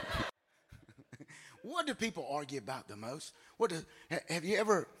What do people argue about the most? Have you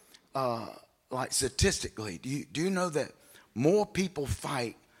ever, like statistically, do you know that more people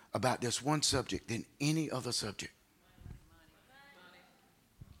fight about this one subject than any other subject?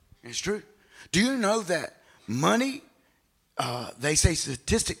 It's true. Do you know that money, they say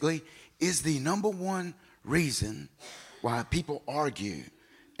statistically, is the number one reason why people argue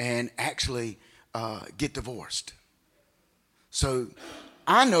and actually get divorced? So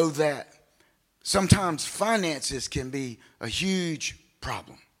I know that sometimes finances can be a huge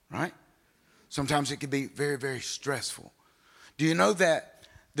problem, right? Sometimes it can be very, very stressful. Do you know that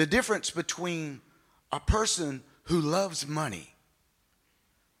the difference between a person who loves money,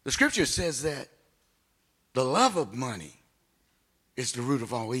 the scripture says that the love of money is the root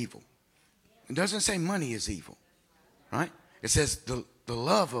of all evil. It doesn't say money is evil, right? It says the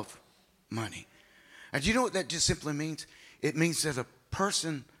love of money. And do you know what that just simply means? It means that a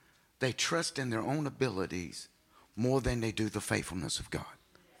person, they trust in their own abilities more than they do the faithfulness of God.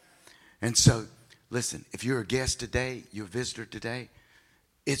 And so, listen, if you're a guest today, you're a visitor today,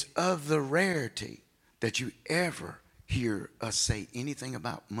 it's of the rarity that you ever hear us say anything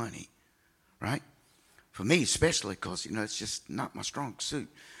about money, right? For me, especially because, it's just not my strong suit.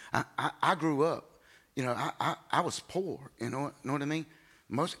 I grew up, I was poor, know what I mean?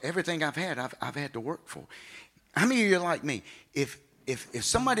 Everything I've had, I've had to work for. How many of you are like me? If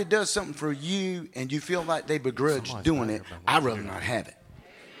somebody does something for you and you feel like they begrudge doing it, I'd rather not have it.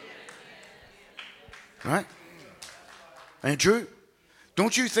 Right? Ain't it true?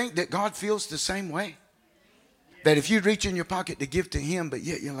 Don't you think that God feels the same way? That if you reach in your pocket to give to him, but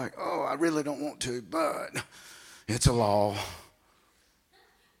yet you're like, oh, I really don't want to, but it's a law.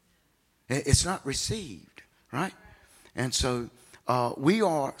 It's not received, right? And so we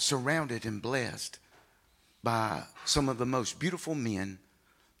are surrounded and blessed by some of the most beautiful men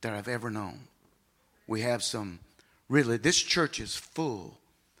that I've ever known. We have this church is full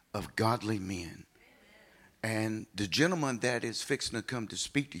of godly men. And the gentleman that is fixing to come to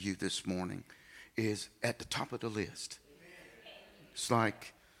speak to you this morning is at the top of the list. It's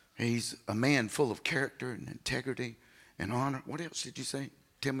like he's a man full of character and integrity and honor. What else did you say?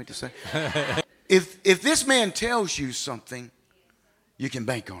 Tell me to say. If this man tells you something, you can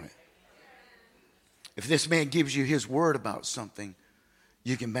bank on it. If this man gives you his word about something,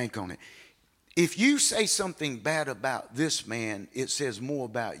 you can bank on it. If you say something bad about this man, it says more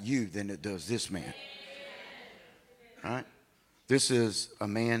about you than it does this man. Right? This is a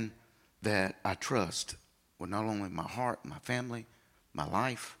man that I trust with not only my heart, my family, my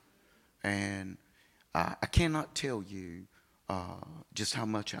life. And I cannot tell you just how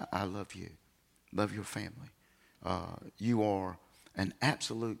much I love you, love your family. You are an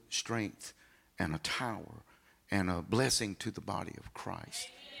absolute strength and a tower and a blessing to the body of Christ.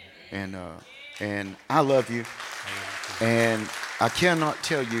 And I love you. And I cannot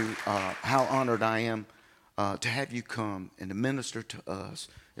tell you how honored I am to have you come and to minister to us,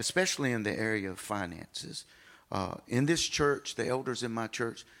 especially in the area of finances. In this church, the elders in my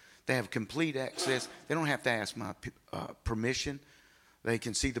church, they have complete access. They don't have to ask my permission. They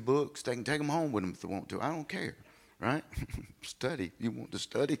can see the books. They can take them home with them if they want to. I don't care, right? Study. You want to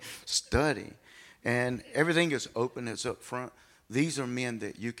study? Study. And everything is open. It's up front. These are men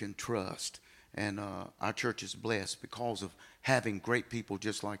that you can trust. And our church is blessed because of having great people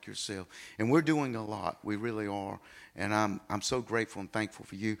just like yourself. And we're doing a lot. We really are. And I'm so grateful and thankful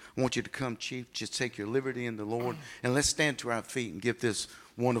for you. I want you to come, Chief. Just take your liberty in the Lord. And let's stand to our feet and give this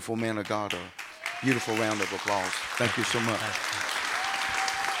wonderful man of God a beautiful round of applause. Thank you so much.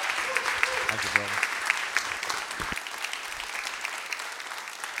 Thank you,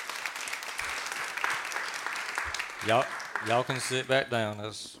 brother. Y'all can sit back down.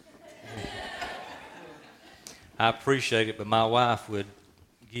 I appreciate it, but my wife would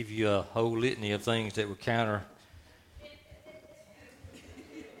give you a whole litany of things that would counter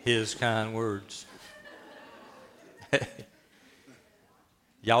his kind words.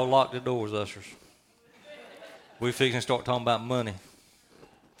 Y'all lock the doors, ushers. We're fixing to start talking about money.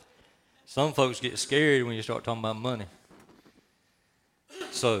 Some folks get scared when you start talking about money.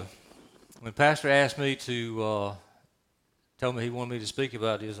 So, when Pastor asked me to tell me he wanted me to speak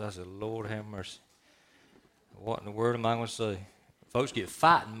about this, I said, Lord have mercy. What in the world am I going to say? Folks get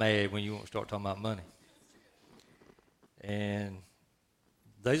fighting mad when you want to start talking about money. And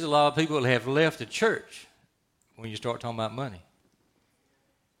there's a lot of people that have left the church when you start talking about money.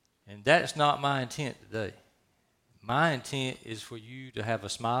 And that's not my intent today. My intent is for you to have a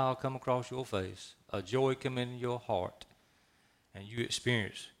smile come across your face, a joy come into your heart, and you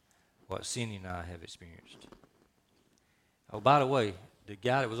experience what Cindy and I have experienced. Oh, by the way, The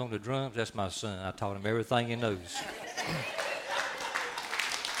guy that was on the drums, that's my son. I taught him everything he knows.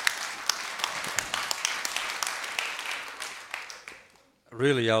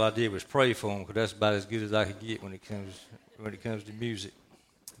 Really, all I did was pray for him, because that's about as good as I could get when it comes to music.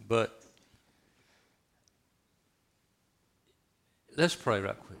 But let's pray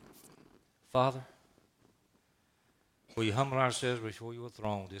right quick. Father, will you humble ourselves before your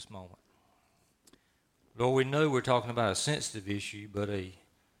throne this moment? Lord, we know we're talking about a sensitive issue, but an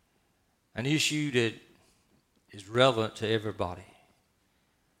issue that is relevant to everybody,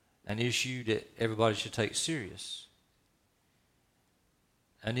 an issue that everybody should take serious,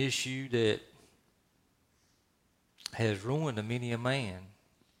 an issue that has ruined many a man,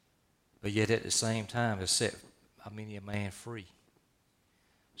 but yet at the same time has set many a man free.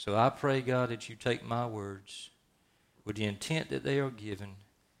 So I pray, God, that you take my words with the intent that they are given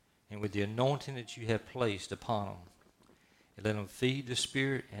and with the anointing that you have placed upon them, and let them feed the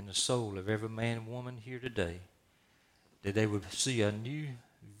spirit and the soul of every man and woman here today, that they would see a new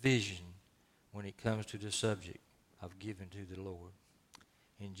vision when it comes to the subject of giving to the Lord.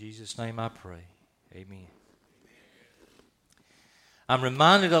 In Jesus' name I pray. Amen. I'm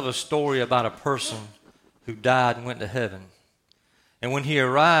reminded of a story about a person who died and went to heaven. And when he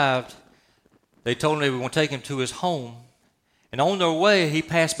arrived, they told him they were going to take him to his home. And on their way, he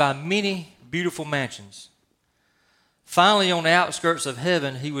passed by many beautiful mansions. Finally, on the outskirts of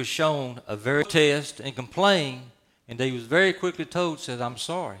heaven, he was shown a very test and complained, and he was very quickly told, said, I'm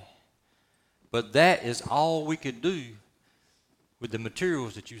sorry, but that is all we could do with the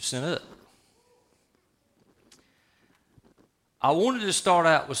materials that you sent up. I wanted to start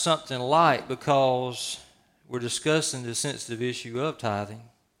out with something light because we're discussing the sensitive issue of tithing.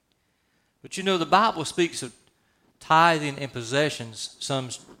 But you know, the Bible speaks of tithing and possessions some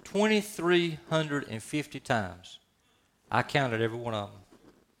 2,350 times. I counted every one of them.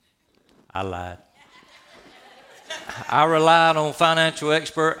 I lied. I relied on financial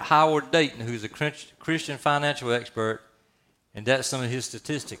expert Howard Dayton, who's a Christian financial expert, and that's some of his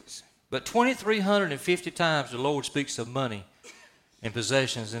statistics. But 2,350 times the Lord speaks of money and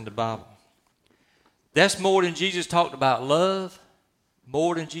possessions in the Bible. That's more than Jesus talked about love,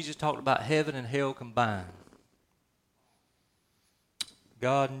 more than Jesus talked about heaven and hell combined.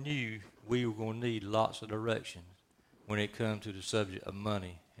 God knew we were going to need lots of direction when it comes to the subject of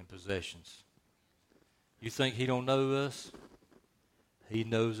money and possessions. You think he don't know us? He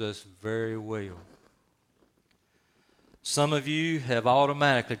knows us very well. Some of you have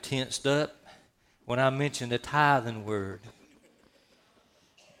automatically tensed up when I mention the tithing word.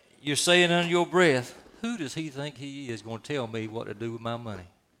 You're saying under your breath, who does he think he is going to tell me what to do with my money?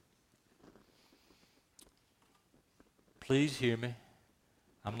 Please hear me.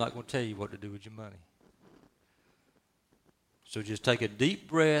 I'm not going to tell you what to do with your money. So just take a deep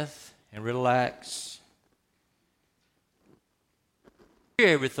breath and relax. Hear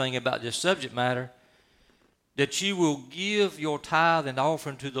everything about this subject matter, that you will give your tithe and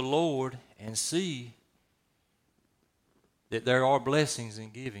offering to the Lord and see that there are blessings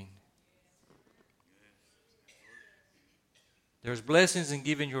in giving. There's blessings in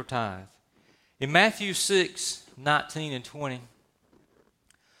giving your tithe. In Matthew 6:19 and 20,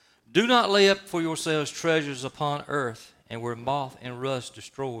 do not lay up for yourselves treasures upon earth, and where moth and rust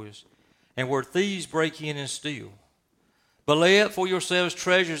destroys, and where thieves break in and steal. But lay up for yourselves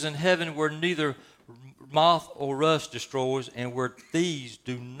treasures in heaven, where neither moth or rust destroys, and where thieves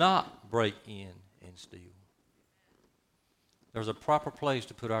do not break in and steal. There's a proper place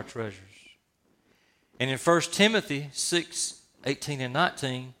to put our treasures. And in 1 Timothy 6:18 and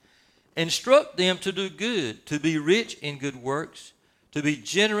 19, instruct them to do good, to be rich in good works, to be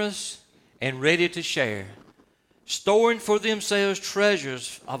generous and ready to share, storing for themselves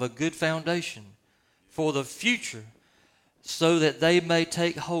treasures of a good foundation for the future, so that they may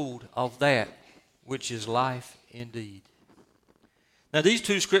take hold of that which is life indeed. Now, these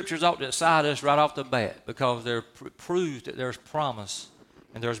two scriptures ought to excite us right off the bat, because they're proves that there's promise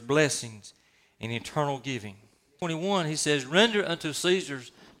and there's blessings in eternal giving. 21, he says, render unto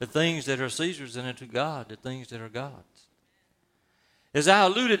Caesar's the things that are Caesar's, and unto God the things that are God's. As I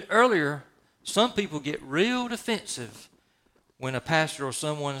alluded earlier, some people get real defensive when a pastor or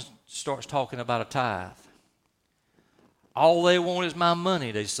someone starts talking about a tithe. All they want is my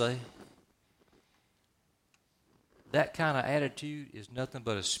money, they say. That kind of attitude is nothing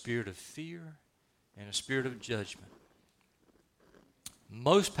but a spirit of fear and a spirit of judgment.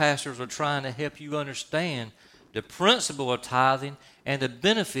 Most pastors are trying to help you understand the principle of tithing and the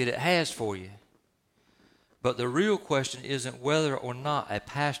benefit it has for you. But the real question isn't whether or not a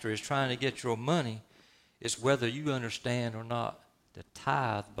pastor is trying to get your money. It's whether you understand or not the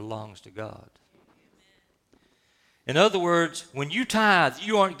tithe belongs to God. In other words, when you tithe,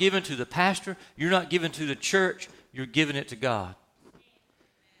 you aren't giving to the pastor, you're not giving to the church, you're giving it to God.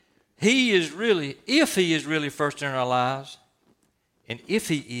 He is really, if He is really first in our lives, and if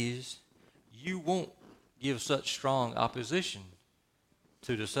He is, you won't give such strong opposition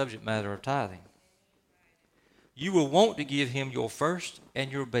to the subject matter of tithing. You will want to give Him your first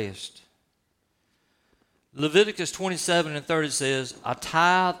and your best. Leviticus 27:30 says, a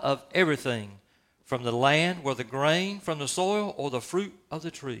tithe of everything from the land, where the grain from the soil or the fruit of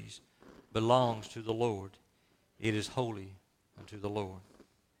the trees belongs to the Lord. It is holy unto the Lord.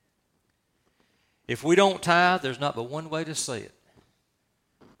 If we don't tithe, there's not but one way to say it.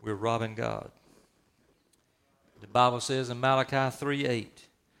 We're robbing God. The Bible says in Malachi 3:8,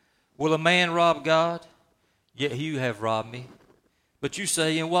 will a man rob God? Yet you have robbed me. But you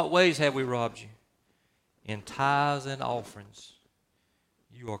say, in what ways have we robbed you? In tithes and offerings.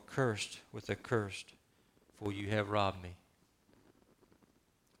 You are cursed with the cursed, for you have robbed me.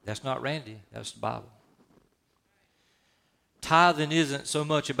 That's not Randy, that's the Bible. Tithing isn't so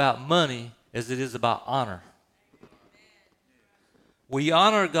much about money as it is about honor. We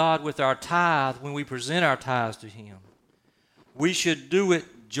honor God with our tithe when we present our tithes to Him. We should do it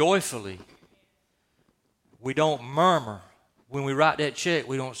joyfully. We don't murmur. When we write that check,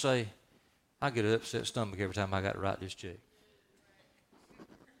 we don't say, I get an upset stomach every time I got to write this check.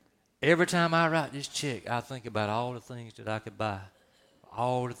 Every time I write this check, I think about all the things that I could buy,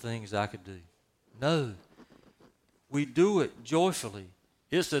 all the things I could do. No, we do it joyfully.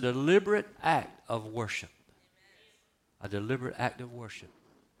 It's a deliberate act of worship. A deliberate act of worship.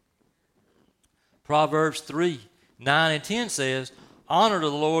 Proverbs 3:9-10 says, honor the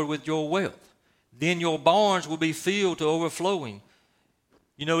Lord with your wealth. Then your barns will be filled to overflowing.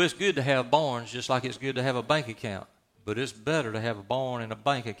 You know, it's good to have barns just like it's good to have a bank account. But it's better to have a barn and a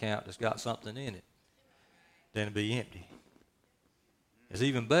bank account that's got something in it than to be empty. It's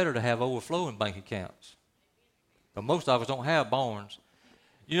even better to have overflowing bank accounts. But most of us don't have barns.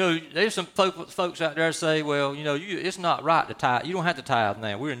 You know, there's some folks out there that say, well, you know, it's not right to tithe. You don't have to tithe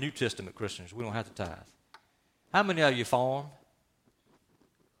now. We're New Testament Christians. We don't have to tithe. How many of you farm?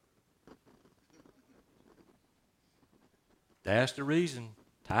 That's the reason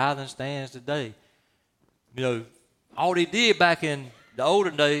tithing stands today. You know, all they did back in the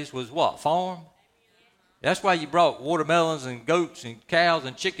olden days was what? Farm? That's why you brought watermelons and goats and cows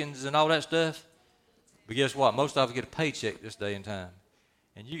and chickens and all that stuff. But guess what? Most of us get a paycheck this day and time.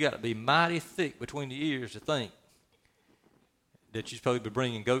 And you got to be mighty thick between the ears to think that you're supposed to be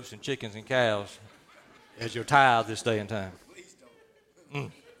bringing goats and chickens and cows as your tithe this day and time. Please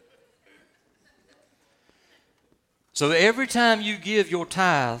don't. So every time you give your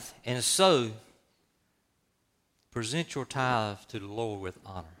tithe and sow, present your tithe to the Lord with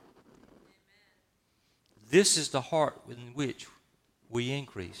honor. This is the heart in which we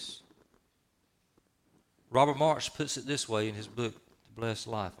increase. Robert Marsh puts it this way in his book, The Blessed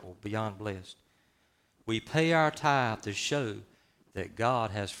Life, or Beyond Blessed. We pay our tithe to show that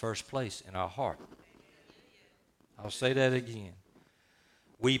God has first place in our heart. I'll say that again.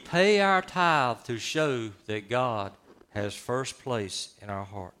 We pay our tithe to show that God has first place in our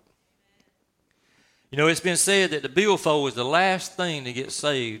heart. You know, it's been said that the billfold is the last thing to get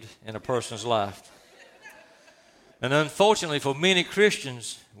saved in a person's life. And unfortunately for many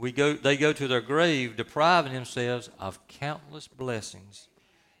Christians, they go to their grave depriving themselves of countless blessings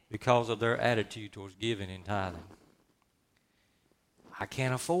because of their attitude towards giving and tithing. I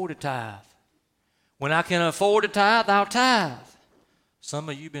can't afford to tithe. When I can afford to tithe, I'll tithe. Some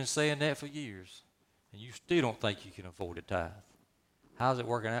of you have been saying that for years, and you still don't think you can afford to tithe. How's it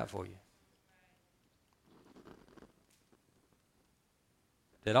working out for you?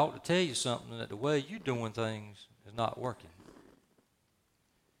 That ought to tell you something, that the way you're doing things is not working.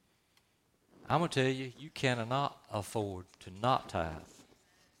 I'm going to tell you, you cannot afford to not tithe.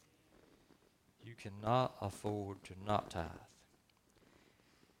 You cannot afford to not tithe.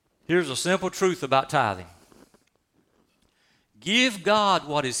 Here's a simple truth about tithing. Give God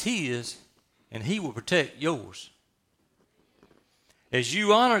what is His, and He will protect yours. As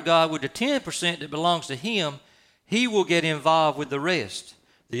you honor God with the 10% that belongs to Him, He will get involved with the rest.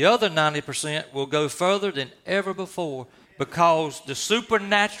 The other 90% will go further than ever before because the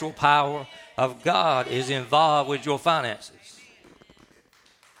supernatural power of God is involved with your finances.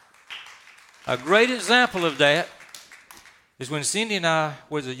 A great example of that is when Cindy and I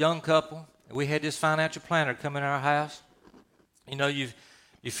was a young couple. We had this financial planner come in our house. You know, you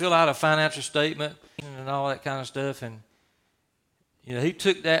fill out a financial statement and all that kind of stuff, and you know, he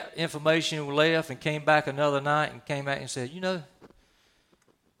took that information and left and came back another night and came back and said, you know,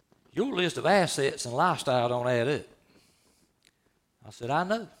 Your list of assets and lifestyle don't add up. I said, I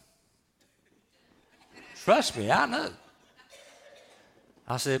know. Trust me, I know.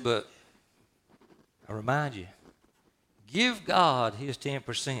 I said, but I remind you, give God his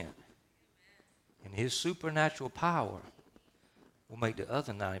 10%, and his supernatural power will make the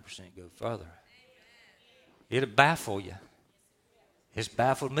other 90% go further. It'll baffle you. It's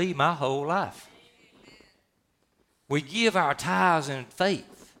baffled me my whole life. We give our tithes in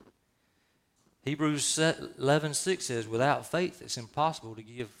faith. Hebrews 11:6 says, without faith, it's impossible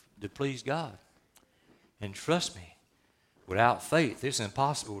to please God. And trust me, without faith, it's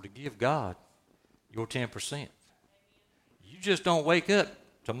impossible to give God your 10%. You just don't wake up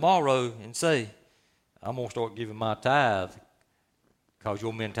tomorrow and say, I'm going to start giving my tithe, because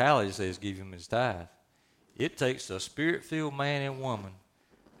your mentality says give him his tithe. It takes a spirit-filled man and woman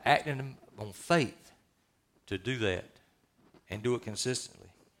acting on faith to do that and do it consistently.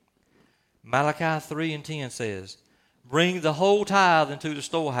 Malachi 3:10 says, bring the whole tithe into the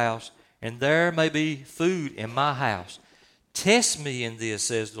storehouse, and there may be food in my house. Test me in this,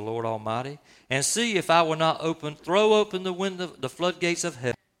 says the Lord Almighty, and see if I will not throw open the floodgates of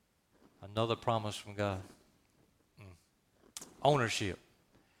heaven. Another promise from God. Ownership.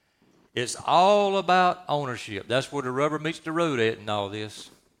 It's all about ownership. That's where the rubber meets the road at in all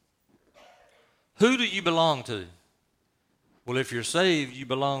this. Who do you belong to? Well, if you're saved, you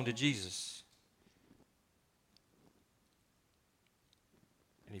belong to Jesus.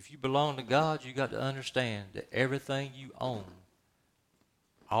 And if you belong to God, you got to understand that everything you own,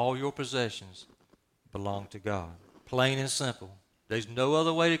 all your possessions, belong to God. Plain and simple. There's no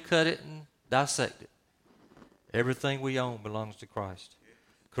other way to cut it and dissect it. Everything we own belongs to Christ.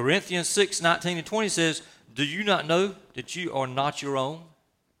 Corinthians 6:19-20 says, do you not know that you are not your own?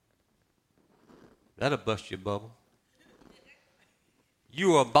 That'll bust your bubble.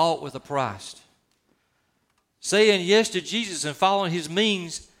 You are bought with a price. Saying yes to Jesus and following his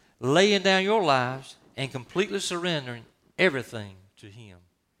means, laying down your lives and completely surrendering everything to him,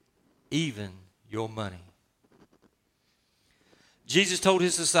 even your money. Jesus told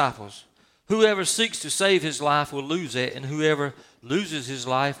his disciples, whoever seeks to save his life will lose it, and whoever loses his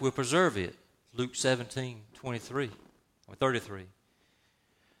life will preserve it. Luke 17:23 or 33.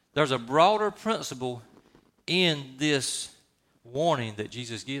 There's a broader principle in this warning that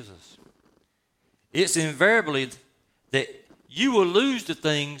Jesus gives us. It's invariably that you will lose the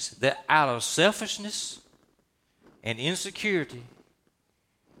things that out of selfishness and insecurity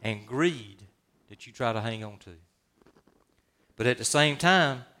and greed that you try to hang on to. But at the same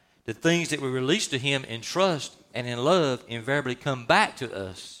time, the things that we release to him in trust and in love invariably come back to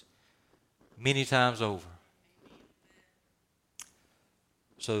us many times over.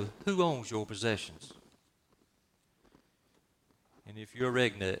 So who owns your possessions? And if you're a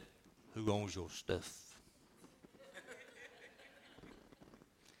regnut, who owns your stuff?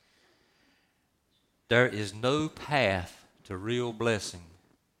 There is no path to real blessing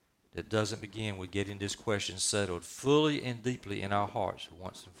that doesn't begin with getting this question settled fully and deeply in our hearts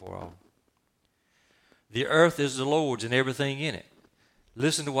once and for all. The earth is the Lord's and everything in it.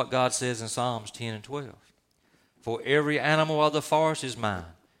 Listen to what God says in Psalms 10:12. For every animal of the forest is mine,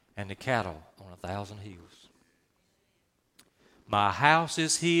 and the cattle on 1,000 hills. My house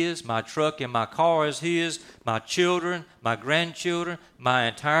is his, my truck and my car is his, my children, my grandchildren, my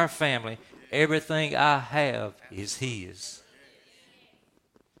entire family, everything I have is his.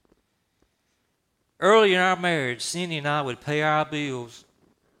 Early in our marriage, Cindy and I would pay our bills,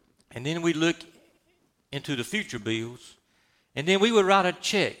 and then we'd look into the future bills, and then we would write a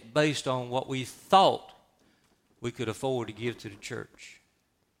check based on what we thought we could afford to give to the church.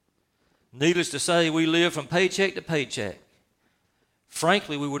 Needless to say, we lived from paycheck to paycheck.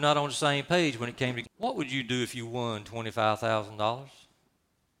 Frankly, we were not on the same page when it came to what would you do if you won $25,000?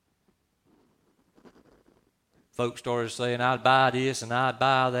 Folks started saying, I'd buy this and I'd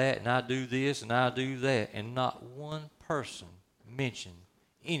buy that and I'd do this and I'd do that. And not one person mentioned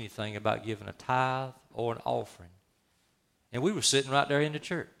anything about giving a tithe or an offering. And we were sitting right there in the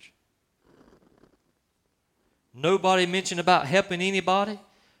church. Nobody mentioned about helping anybody.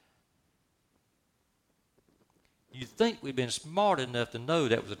 You'd think we'd been smart enough to know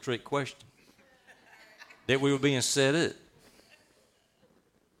that was a trick question, that we were being set up.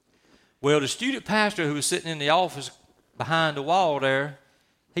 Well, the student pastor who was sitting in the office behind the wall there,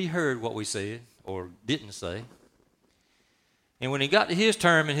 he heard what we said or didn't say. And when he got to his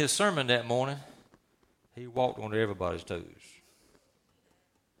term in his sermon that morning, he walked on everybody's toes.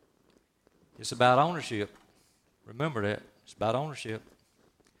 It's about ownership. Remember that. It's about ownership.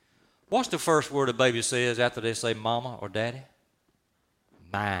 What's the first word a baby says after they say mama or daddy?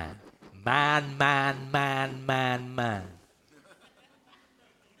 Mine. Mine, mine, mine, mine, mine.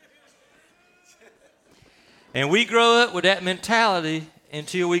 And we grow up with that mentality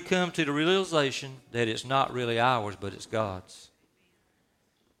until we come to the realization that it's not really ours, but it's God's.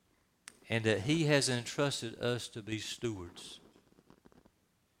 And that He has entrusted us to be stewards.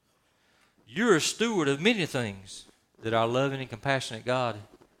 You're a steward of many things that our loving and compassionate God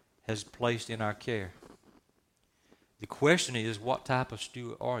has placed in our care. The question is, what type of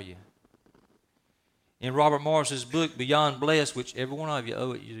steward are you? In Robert Morris's book, Beyond Blessed, which every one of you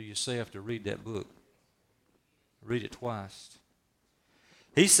owe it to yourself to read that book. Read it twice.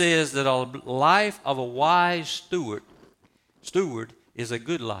 He says that a life of a wise steward is a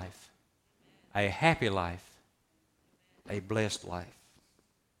good life, a happy life, a blessed life.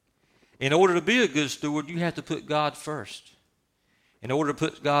 In order to be a good steward, you have to put God first. In order to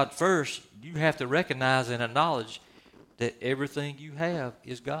put God first, you have to recognize and acknowledge that everything you have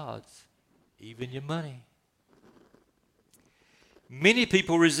is God's, even your money. Many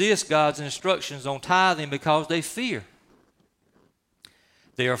people resist God's instructions on tithing because they fear.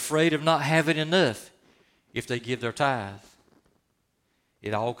 They are afraid of not having enough if they give their tithe.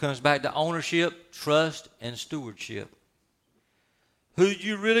 It all comes back to ownership, trust, and stewardship. Who do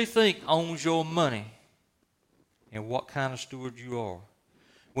you really think owns your money and what kind of steward you are?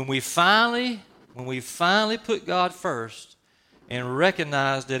 When we finally put God first and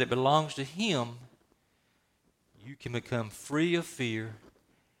recognize that it belongs to Him, you can become free of fear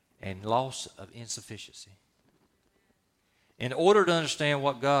and loss of insufficiency. In order to understand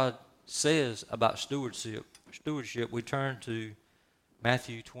what God says about stewardship, we turn to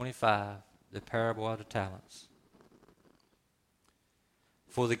Matthew 25, the parable of the talents.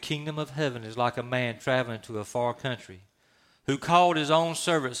 For the kingdom of heaven is like a man traveling to a far country, who called his own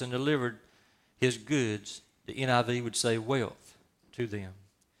servants and delivered his goods, the NIV would say wealth, to them.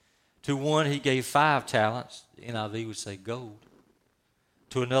 To one he gave 5 talents, the NIV would say gold.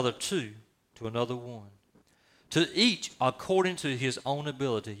 To another 2, to another 1. To each according to his own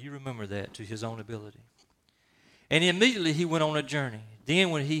ability. You remember that, to his own ability. And immediately he went on a journey.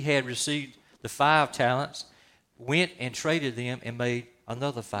 Then when he had received the 5 talents, went and traded them and made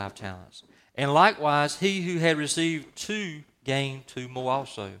another 5 talents. And likewise he who had received 2 gained 2 more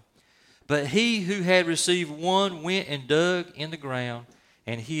also. But he who had received 1 went and dug in the ground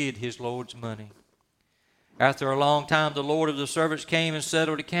and hid his Lord's money. After a long time the Lord of the servants came and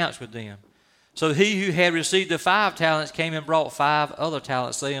settled accounts with them. So he who had received the 5 talents came and brought 5 other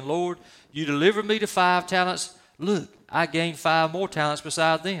talents, saying, Lord, you delivered me the 5 talents. Look, I gained 5 more talents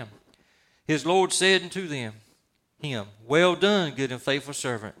beside them. His Lord said unto him, well done, good and faithful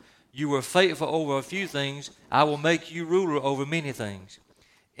servant. You were faithful over a few things. I will make you ruler over many things.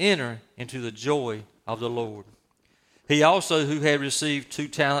 Enter into the joy of the Lord. He also, who had received 2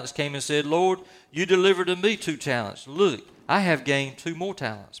 talents, came and said, Lord, you delivered to me 2 talents. Look, I have gained 2 more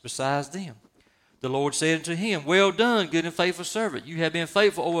talents besides them. The Lord said unto him, well done, good and faithful servant. You have been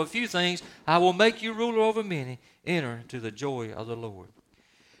faithful over a few things. I will make you ruler over many. Enter into the joy of the Lord.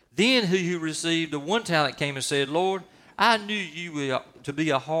 Then he who received the 1 talent came and said, Lord, I knew you to be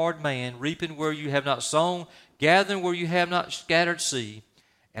a hard man, reaping where you have not sown, gathering where you have not scattered seed.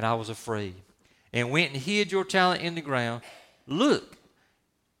 And I was afraid, and went and hid your talent in the ground. Look,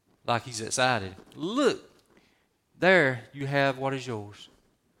 like he's excited. Look, there you have what is yours.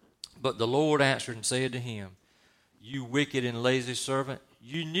 But the Lord answered and said to him, you wicked and lazy servant,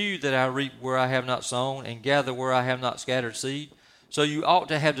 you knew that I reap where I have not sown, and gather where I have not scattered seed. So you ought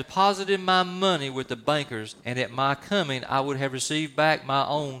to have deposited my money with the bankers, and at my coming I would have received back my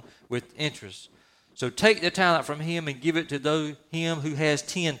own with interest. So take the talent from him and give it to him who has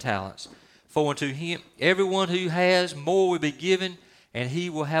 10 talents. For unto him, everyone who has, more will be given, and he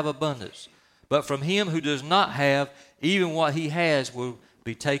will have abundance. But from him who does not have, even what he has will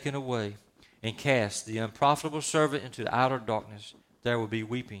be taken away. And cast the unprofitable servant into the outer darkness. There will be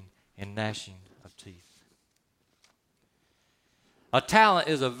weeping and gnashing of teeth. A talent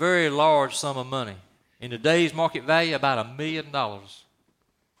is a very large sum of money. In today's market value, about $1 million.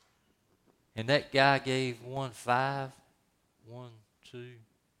 And that guy gave 1 5, 1 2,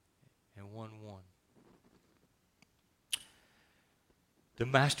 and 1 1. The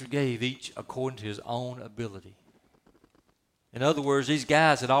master gave each according to his own ability. In other words, these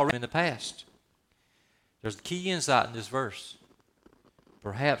guys had already in the past. There's a key insight in this verse.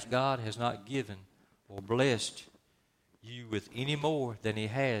 Perhaps God has not given or blessed you with any more than he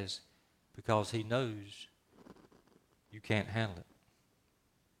has because he knows you can't handle it.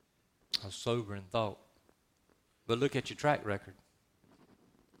 A sobering thought. But look at your track record.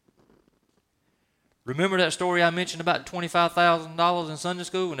 Remember that story I mentioned about $25,000 in Sunday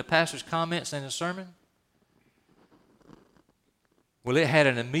school and the pastor's comments in his sermon? Well, it had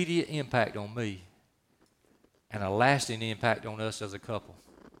an immediate impact on me and a lasting impact on us as a couple.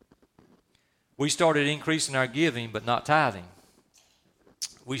 We started increasing our giving, but not tithing.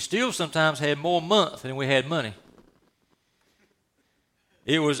 We still sometimes had more month than we had money.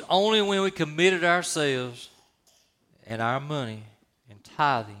 It was only when we committed ourselves and our money and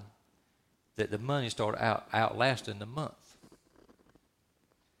tithing that the money started outlasting the month.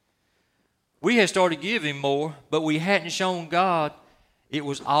 We had started giving more, but we hadn't shown God it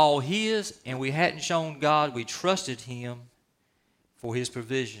was all His, and we hadn't shown God we trusted Him for His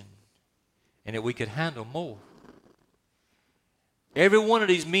provision and that we could handle more. Every one of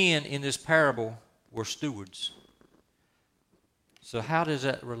these men in this parable were stewards. So how does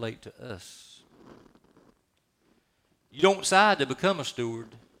that relate to us? You don't decide to become a steward.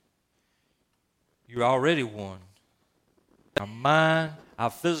 You're already one. Our mind, our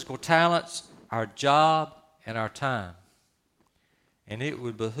physical talents, our job, and our time. And it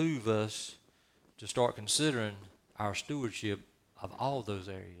would behoove us to start considering our stewardship of all those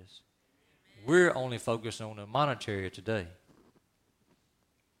areas. We're only focused on the monetary today.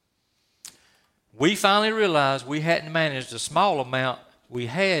 We finally realized we hadn't managed the small amount we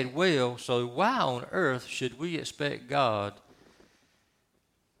had well, so why on earth should we expect God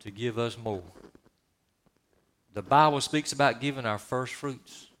to give us more? The Bible speaks about giving our first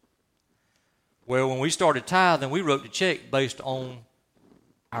fruits. Well, when we started tithing, we wrote the check based on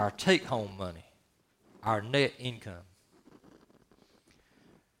our take-home money, our net income.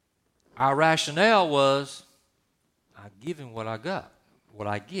 Our rationale was, I'm giving what I got, what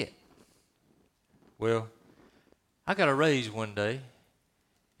I get. Well, I got a raise one day,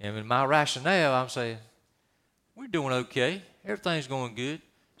 and in my rationale, I'm saying, we're doing okay. Everything's going good.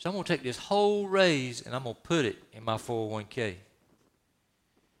 So I'm going to take this whole raise, and I'm going to put it in my 401k.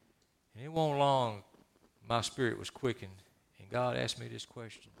 And it wasn't long, my spirit was quickened, and God asked me this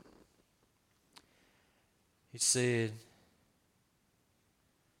question. He said,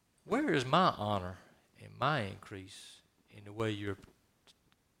 where is my honor and my increase in the way you're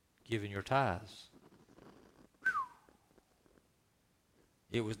giving your tithes?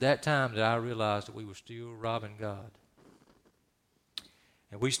 It was that time that I realized that we were still robbing God.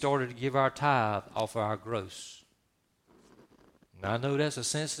 And we started to give our tithe off of our gross. And I know that's a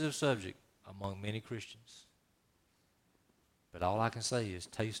sensitive subject among many Christians. But all I can say is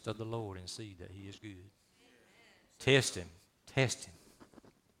taste of the Lord and see that He is good. Test Him. Test Him.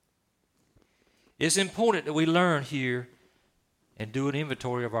 It's important that we learn here and do an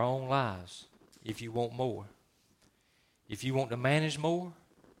inventory of our own lives if you want more. If you want to manage more,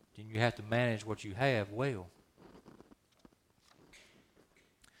 then you have to manage what you have well.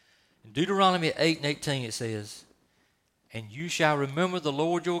 In Deuteronomy 8:18 it says, and you shall remember the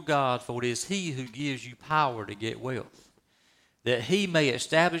Lord your God, for it is He who gives you power to get wealth, that He may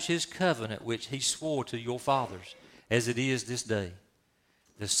establish His covenant which He swore to your fathers, as it is this day.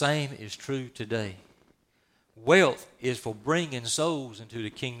 The same is true today. Wealth is for bringing souls into the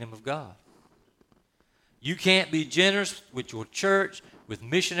kingdom of God. You can't be generous with your church, with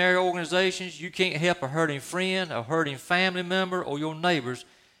missionary organizations. You can't help a hurting friend, a hurting family member, or your neighbors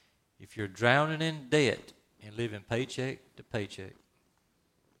if you're drowning in debt and living paycheck to paycheck.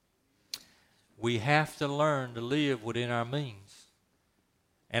 We have to learn to live within our means.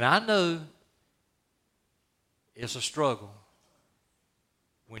 And I know it's a struggle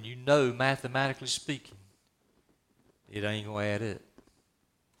when you know, mathematically speaking, it ain't going to add up.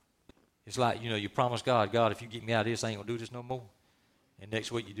 It's like, you promise God, if you get me out of this, I ain't going to do this no more. And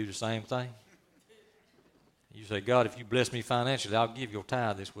next week you do the same thing. You say, God, if you bless me financially, I'll give your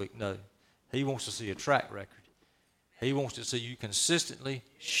tithe this week. No. He wants to see a track record. He wants to see you consistently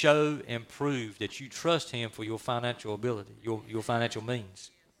show and prove that you trust Him for your financial ability, your financial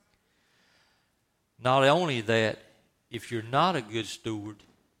means. Not only that, if you're not a good steward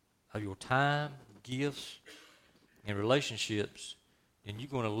of your time, gifts, and relationships, then you're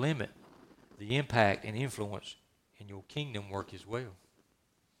going to limit the impact and influence in your kingdom work as well.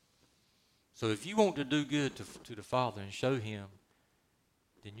 So if you want to do good to the Father and show Him,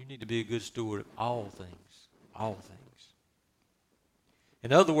 then you need to be a good steward of all things. All things.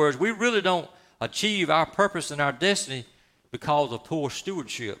 In other words, we really don't achieve our purpose and our destiny because of poor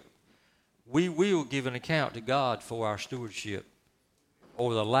stewardship. We will give an account to God for our stewardship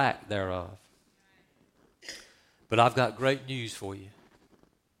or the lack thereof. But I've got great news for you.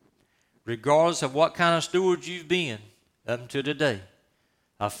 Regardless of what kind of steward you've been up until today,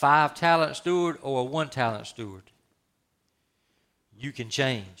 a 5-talent steward or a 1-talent steward, you can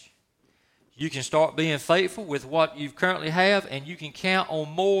change. You can start being faithful with what you currently have, and you can count on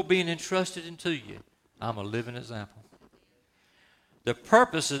more being entrusted into you. I'm a living example. The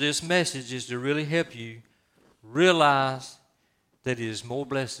purpose of this message is to really help you realize that it is more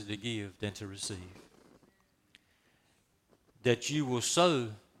blessed to give than to receive. That you will sow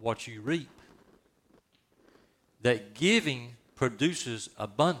what you reap. That giving produces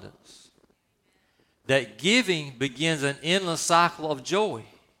abundance. That giving begins an endless cycle of joy.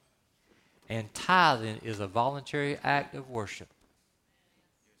 And tithing is a voluntary act of worship.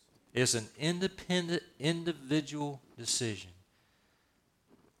 It's an independent, individual decision.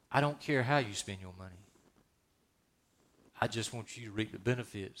 I don't care how you spend your money. I just want you to reap the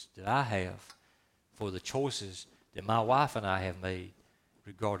benefits that I have for the choices that my wife and I have made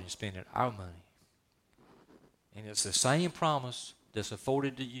regarding spending our money. And it's the same promise that's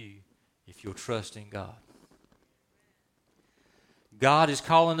afforded to you if you'll trust in God. God is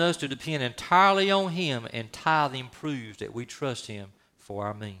calling us to depend entirely on Him, and tithing proves that we trust Him for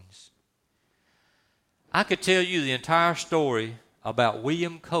our means. I could tell you the entire story about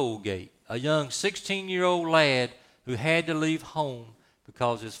William Colgate, a young 16-year-old lad who had to leave home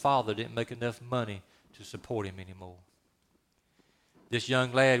because his father didn't make enough money to support him anymore. This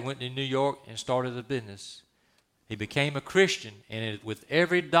young lad went to New York and started a business. He became a Christian, and with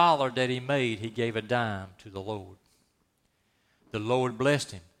every dollar that he made, he gave a dime to the Lord. The Lord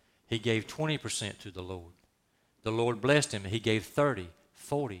blessed him. He gave 20% to the Lord. The Lord blessed him. He gave 30,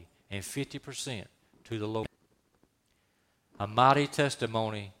 40, and 50% to the Lord. A mighty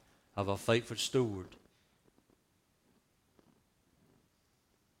testimony of a faithful steward.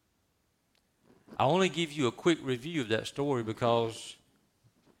 I only give you a quick review of that story because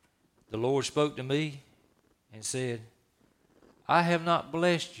the Lord spoke to me and said, I have not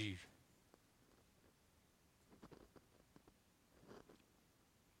blessed you.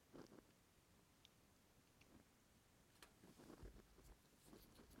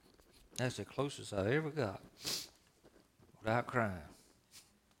 That's the closest I ever got without crying.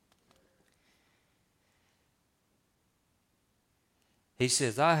 He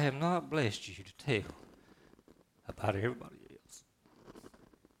says, I have not blessed you to tell about everybody else.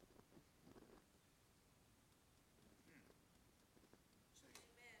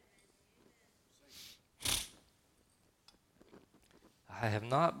 I have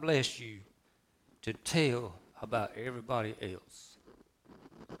not blessed you to tell about everybody else.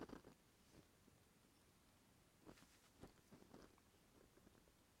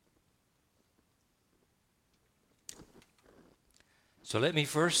 So let me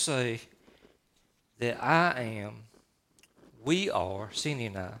first say that we are, Cindy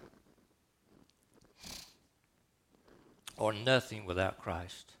and I, are nothing without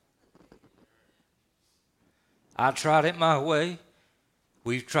Christ. I tried it my way.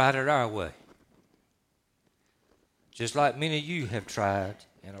 We've tried it our way. Just like many of you have tried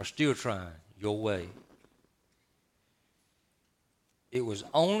and are still trying your way. It was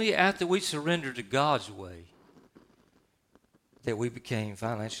only after we surrendered to God's way that we became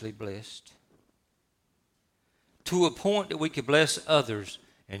financially blessed, to a point that we could bless others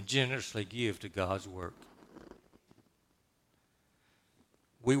and generously give to God's work.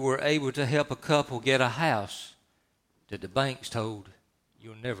 We were able to help a couple get a house that the banks told,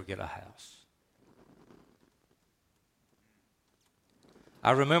 you'll never get a house.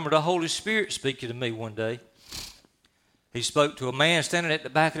 I remember the Holy Spirit speaking to me one day. He spoke to a man standing at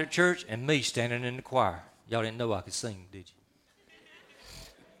the back of the church and me standing in the choir. Y'all didn't know I could sing, did you?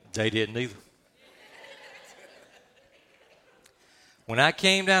 They didn't either. When I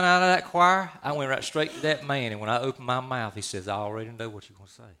came down out of that choir, I went right straight to that man, and when I opened my mouth, he says, I already know what you're going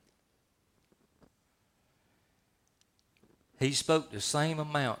to say. He spoke the same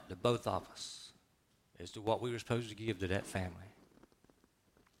amount to both of us as to what we were supposed to give to that family.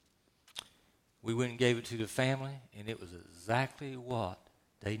 We went and gave it to the family, and it was exactly what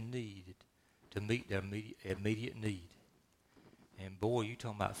they needed to meet their immediate need. And boy, you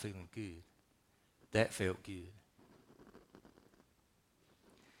talking about feeling good. That felt good.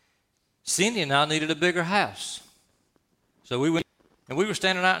 Cindy and I needed a bigger house. So we went, and we were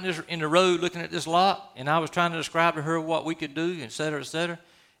standing out in the road looking at this lot, and I was trying to describe to her what we could do, et cetera, et cetera.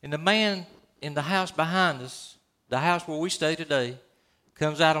 And the man in the house behind us, the house where we stay today,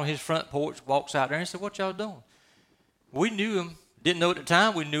 comes out on his front porch, walks out there, and said, what y'all doing? We knew him. Didn't know at the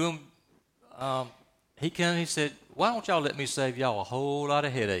time. We knew him. He came and he said, why don't y'all let me save y'all a whole lot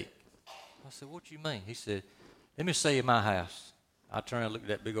of headache? I said, what you mean? He said, let me save my house. I turned and looked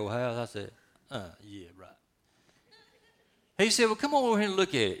at that big old house. I said, yeah, right. He said, well, come on over here and look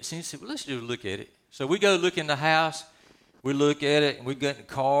at it. So he said, well, let's do a look at it. So we go look in the house, We look at it, and we get in the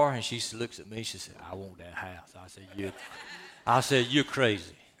car, and she looks at me. She said, I want that house. I said, you're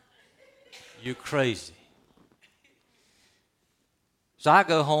crazy. You're crazy. So I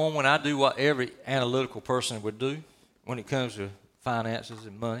go home and I do what every analytical person would do when it comes to finances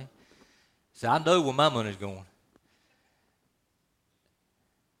and money. So I know where my money's going.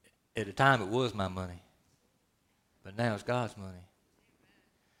 At the time, it was my money. But now it's God's money.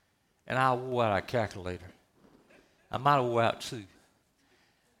 And I wore out a calculator. I might have wore out 2.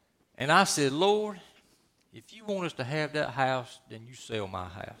 And I said, Lord, if you want us to have that house, then you sell my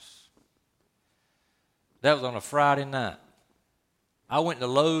house. That was on a Friday night. I went to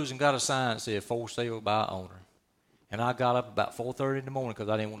Lowe's and got a sign that said, for sale by owner. And I got up about 4:30 in the morning because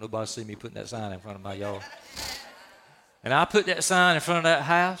I didn't want nobody to see me putting that sign in front of my yard. And I put that sign in front of that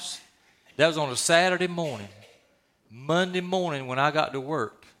house. That was on a Saturday morning. Monday morning when I got to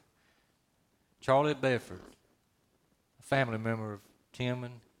work, Charlie Bedford, a family member of Tim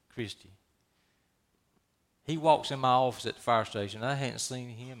and Christy, he walks in my office at the fire station. I hadn't seen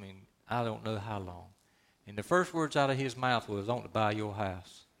him in I don't know how long. And the first words out of his mouth was, I want to buy your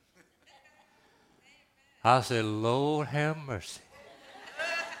house. I said, Lord have mercy.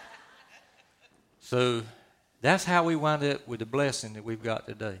 So that's how we wind up with the blessing that we've got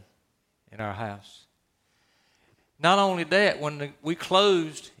today in our house. Not only that, when we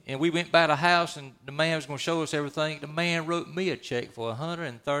closed and we went by the house and the man was going to show us everything, the man wrote me a check for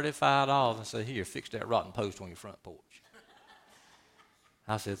 $135 and said, here, fix that rotten post on your front porch.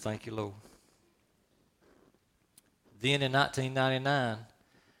 I said, thank you, Lord. Then in 1999,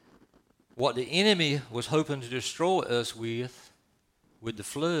 what the enemy was hoping to destroy us with the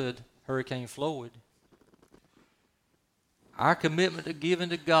flood, Hurricane Floyd, our commitment to giving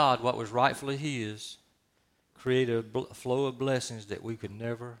to God what was rightfully his created a flow of blessings that we could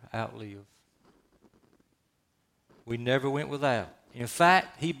never outlive. We never went without. In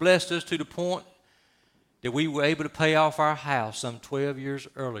fact, he blessed us to the point that we were able to pay off our house some 12 years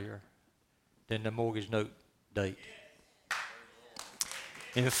earlier than the mortgage note date.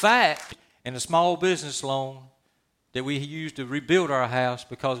 In fact, in a small business loan that we used to rebuild our house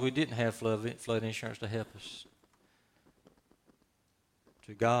because we didn't have flood insurance to help us.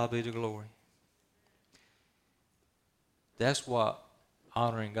 To God be the glory. That's what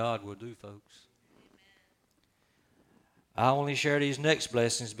honoring God will do, folks. I only share these next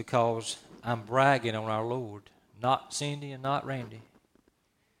blessings because I'm bragging on our Lord, not Cindy and not Randy.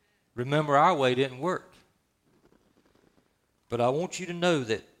 Remember, our way didn't work. But I want you to know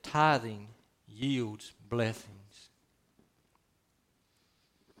that tithing yields blessings.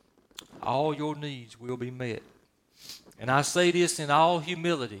 All your needs will be met. And I say this in all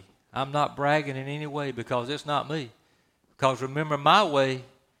humility. I'm not bragging in any way because it's not me. Because remember, my way,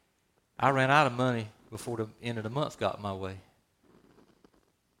 I ran out of money before the end of the month got my way.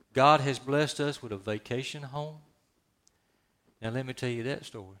 God has blessed us with a vacation home. Now let me tell you that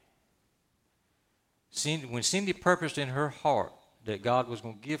story. When Cindy purposed in her heart that God was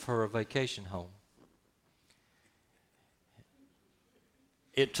going to give her a vacation home,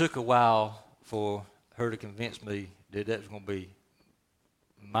 it took a while for her to convince me that that was going to be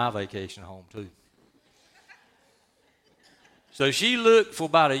my vacation home too. So she looked for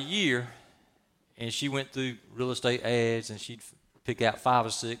about a year, and she went through real estate ads, and she'd pick out 5 or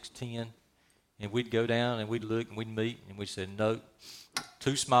 6, 10, and we'd go down and we'd look and we'd meet, and we said, no,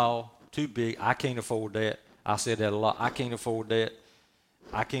 too small, too big, I can't afford that. I said that a lot. I can't afford that.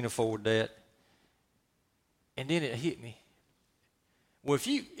 I can't afford that. And then it hit me. Well,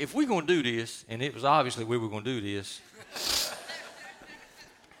 if we're going to do this, and it was obviously we were going to do this,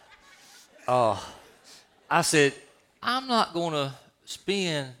 I said, I'm not going to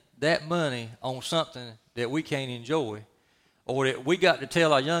spend that money on something that we can't enjoy, or that we got to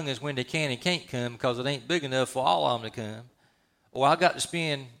tell our youngins when they can and can't come because it ain't big enough for all of them to come, or I got to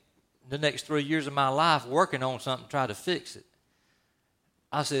spend the next 3 years of my life working on something to try to fix it.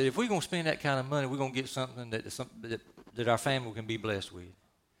 I said, if we're going to spend that kind of money, we're going to get something that our family can be blessed with.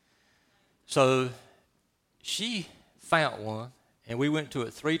 So she found one, and we went to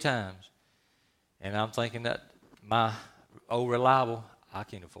it 3 times. And I'm thinking that my old reliable, I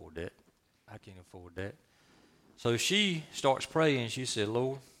can't afford that. I can't afford that. So she starts praying. She said,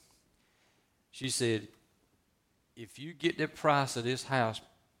 Lord, she said, if you get the price of this house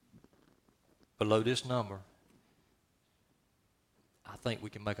below this number, I think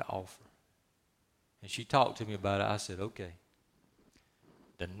we can make an offer. And she talked to me about it. I said, okay.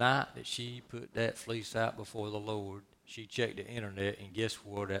 The night that she put that fleece out before the Lord, she checked the internet, and guess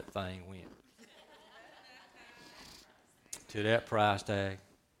where that thing went? To that price tag.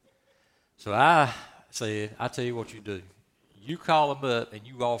 So I said, I tell you what you do. You call them up and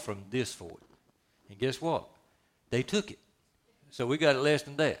you offer them this for it. And guess what? They took it. So we got it less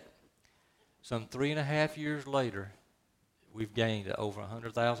than that. Some 3.5 years later, we've gained over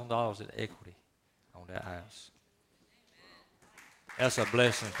 $100,000 in equity on that house. That's a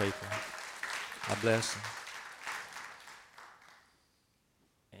blessing, people. A blessing.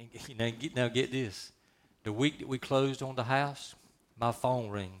 And now get this. The week that we closed on the house, my phone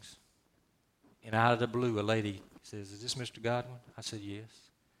rings. And out of the blue, a lady says, "Is this Mr. Godwin?" I said, "Yes."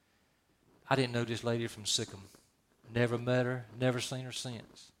 I didn't know this lady from Sikkim. Never met her, never seen her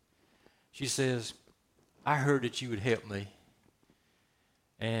since. She says, "I heard that you would help me.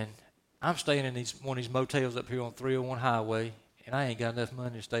 And I'm staying in one of these motels up here on 301 Highway, and I ain't got enough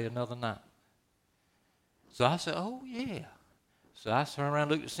money to stay another night." So I said, "Oh, yeah." So I turned around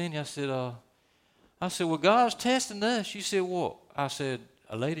and looked at Cindy. I said, "Well, God's testing us." She said, "What?" I said,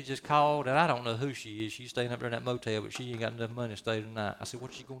 "A lady just called, and I don't know who she is. She's staying up there in that motel, but she ain't got enough money to stay tonight." I said,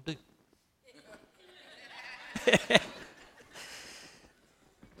 "What's she going to do?"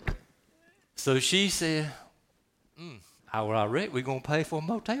 So she said, I reckon we're going to pay for a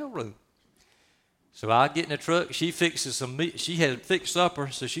motel room. So I get in the truck. She fixes some meat. She had fixed supper,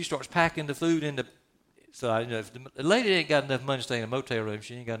 so she starts packing the food in the. So I know if the lady ain't got enough money to stay in a motel room,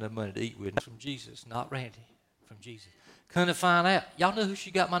 she ain't got enough money to eat with. It's from Jesus, not Randy. From Jesus. Come to find out, y'all know who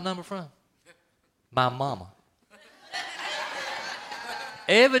she got my number from? My mama.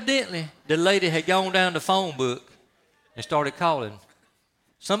 Evidently, the lady had gone down the phone book and started calling.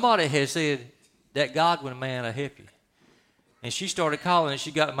 Somebody had said, "That Godwin man will help you." And she started calling, and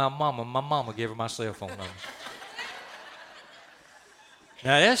she got my mama. My mama gave her my cell phone number.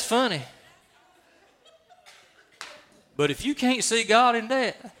 Now, that's funny. But if you can't see God in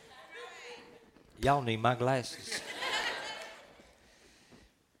that, y'all need my glasses.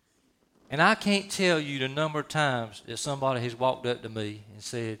 And I can't tell you the number of times that somebody has walked up to me and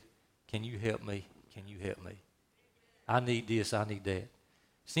said, "Can you help me? Can you help me? I need this, I need that."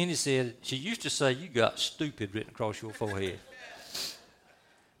 Cindy said, she used to say, "You got stupid written across your forehead."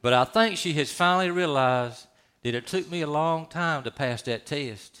 But I think she has finally realized that it took me a long time to pass that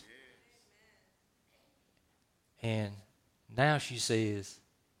test. And now she says,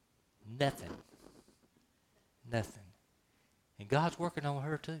 nothing. Nothing. And God's working on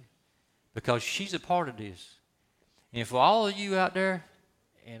her too, because she's a part of this. And for all of you out there,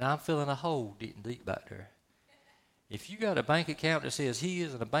 and I'm feeling a hole deep back there, if you got a bank account that says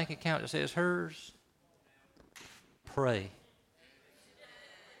his and a bank account that says hers, pray.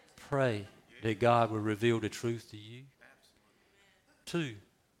 Pray that God will reveal the truth to you. Two,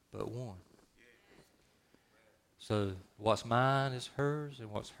 but one. So what's mine is hers,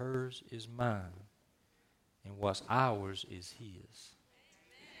 and what's hers is mine, and what's ours is his.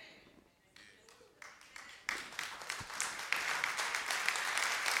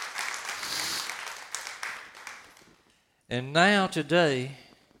 And now today,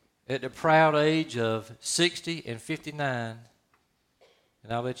 at the proud age of 60 and 59,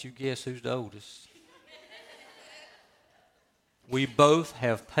 and I'll let you guess who's the oldest, we both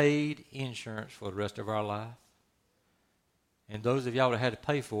have paid insurance for the rest of our life. And those of y'all that had to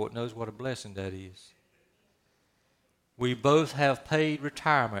pay for it knows what a blessing that is. We both have paid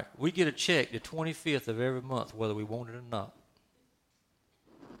retirement. We get a check the 25th of every month, whether we want it or not.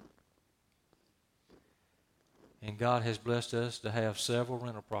 And God has blessed us to have several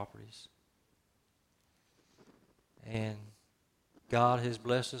rental properties. And God has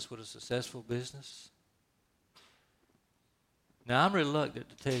blessed us with a successful business. Now, I'm reluctant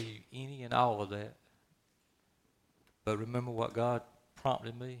to tell you any and all of that. But remember what God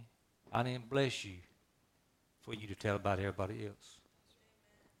prompted me? I didn't bless you for you to tell about everybody else.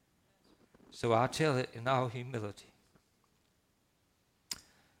 So I tell it in all humility.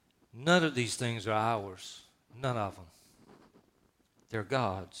 None of these things are ours. None of them. They're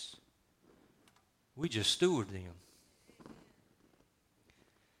God's. We just steward them.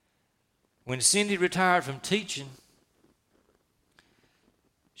 When Cindy retired from teaching,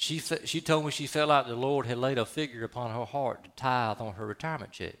 she told me she felt like the Lord had laid a figure upon her heart to tithe on her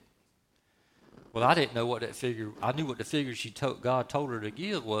retirement check. Well, I didn't know what that figure. I knew what the figure God told her to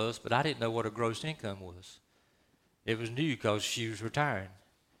give was, but I didn't know what her gross income was. It was new because she was retiring,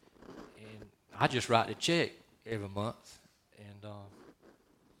 and I just write the check every month and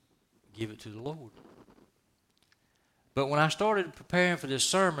give it to the Lord. But when I started preparing for this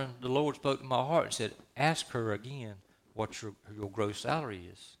sermon, the Lord spoke to my heart and said, "Ask her again what your gross salary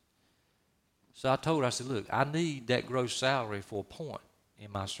is." So I told her, I said, "Look, I need that gross salary for a point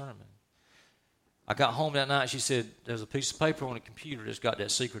in my sermon." I got home that night, she said, "There's a piece of paper on the computer that's got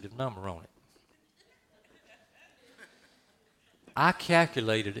that secretive number on it." I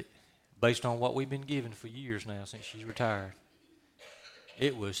calculated it based on what we've been given for years now since she's retired.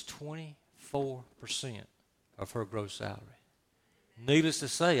 It was 24% of her gross salary. Needless to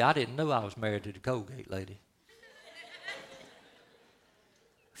say, I didn't know I was married to the Colgate lady.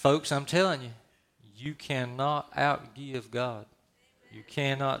 Folks, I'm telling you, you cannot outgive God. You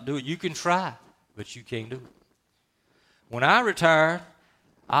cannot do it. You can try, but you can't do it. When I retired,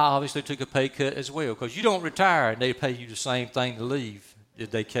 I obviously took a pay cut as well, because you don't retire and they pay you the same thing to leave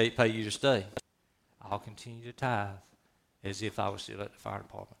that they pay you to stay. I'll continue to tithe as if I was still at the fire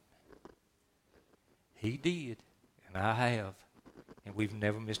department. He did, and I have, and we've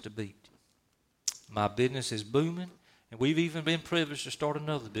never missed a beat. My business is booming, and we've even been privileged to start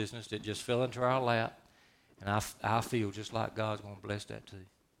another business that just fell into our lap, and I feel just like God's going to bless that too.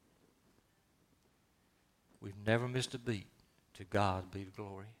 We've never missed a beat. To God be the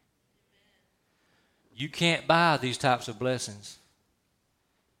glory. You can't buy these types of blessings.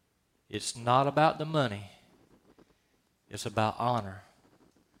 It's not about the money. It's about honor.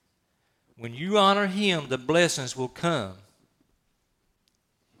 When you honor Him, the blessings will come.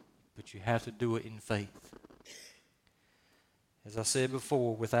 But you have to do it in faith. As I said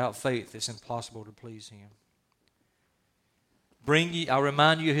before, without faith, it's impossible to please Him. I'll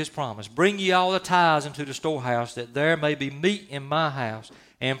remind you of His promise. Bring ye all the tithes into the storehouse, that there may be meat in my house,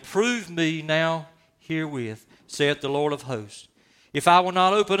 and prove me now herewith, saith the Lord of hosts, if I will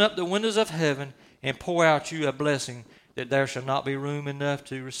not open up the windows of heaven and pour out you a blessing, that there shall not be room enough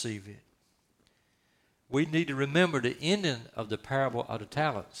to receive it. We need to remember the ending of the parable of the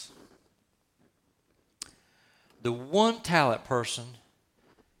talents. The 1 talent person,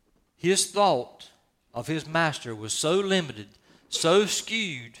 his thought of his master was so limited, so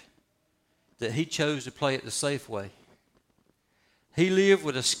skewed, that he chose to play it the safe way. He lived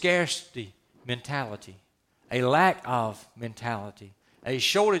with a scarcity mentality, a lack of mentality, a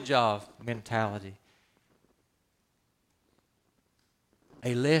shortage of mentality,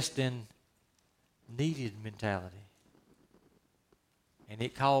 a less than needed mentality. And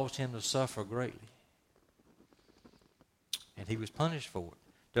it caused him to suffer greatly. And he was punished for it.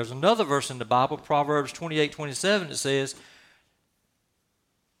 There's another verse in the Bible, Proverbs 28:27, that says,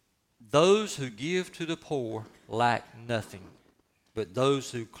 those who give to the poor lack nothing, but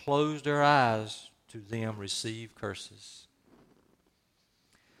those who close their eyes to them receive curses.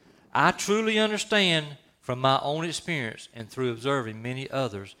 I truly understand from my own experience and through observing many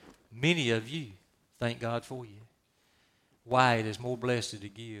others, many of you, thank God for you, why it is more blessed to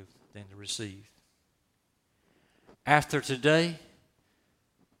give than to receive. After today,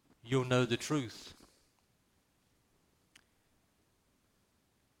 you'll know the truth.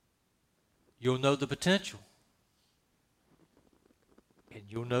 You'll know the potential. And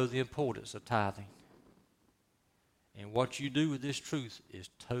you'll know the importance of tithing. And what you do with this truth is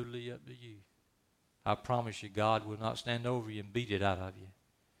totally up to you. I promise you, God will not stand over you and beat it out of you.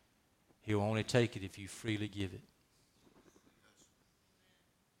 He'll only take it if you freely give it.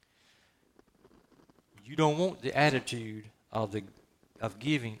 You don't want the attitude of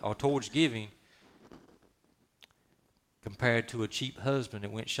giving or towards giving compared to a cheap husband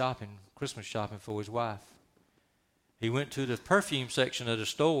that went shopping, Christmas shopping for his wife. He went to the perfume section of the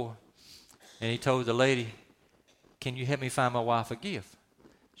store and he told the lady, can you help me find my wife a gift?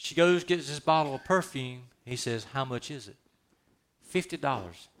 She goes, gets this bottle of perfume. He says, how much is it?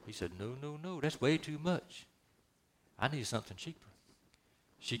 $50. He said, no, that's way too much. I need something cheaper.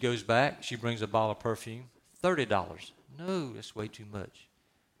 She goes back, she brings a bottle of perfume, $30. No, that's way too much.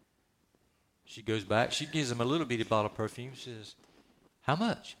 She goes back, she gives him a little bitty bottle of perfume. She says, how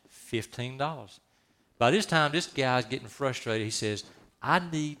much? $15. By this time, this guy's getting frustrated. He says, I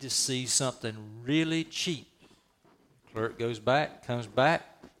need to see something really cheap. Clerk goes back, comes back,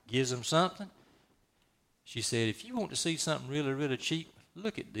 gives him something. She said, if you want to see something really, really cheap,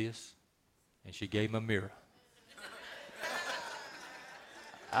 look at this. And she gave him a mirror.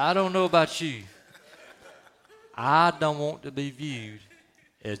 I don't know about you. I don't want to be viewed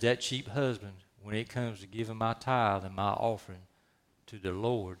as that cheap husband when it comes to giving my tithe and my offering to the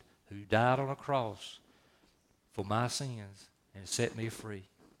Lord who died on a cross for my sins and set me free.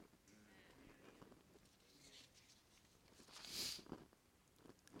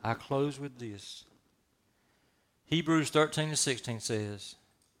 I close with this. Hebrews 13:16 says,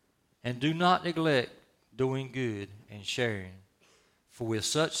 and do not neglect doing good and sharing, for with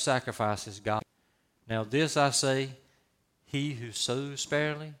such sacrifices God. Now this I say, he who sows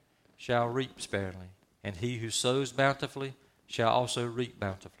sparingly shall reap sparingly, and he who sows bountifully shall also reap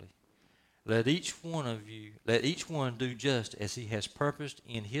bountifully. Let each one do just as he has purposed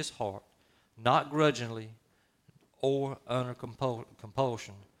in his heart, not grudgingly or under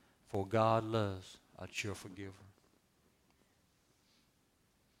compulsion, for God loves a cheerful giver.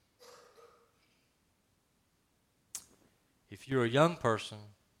 If you're a young person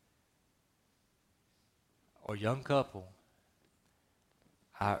or young couple,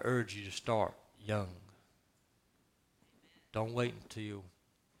 I urge you to start young. Don't wait until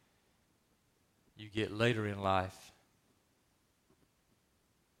you get later in life.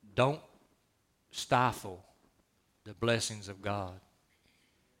 Don't stifle the blessings of God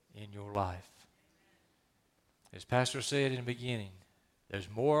in your life. As Pastor said in the beginning, there's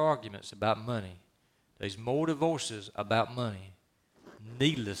more arguments about money. There's more divorces about money.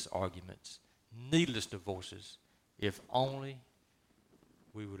 Needless arguments, needless divorces, if only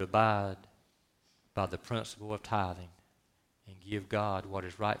we would abide by the principle of tithing and give God what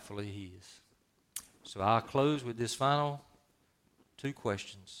is rightfully His. So I'll close with this final 2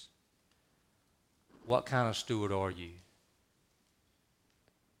 questions. What kind of steward are you?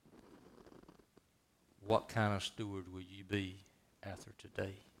 What kind of steward will you be after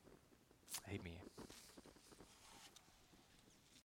today? Amen.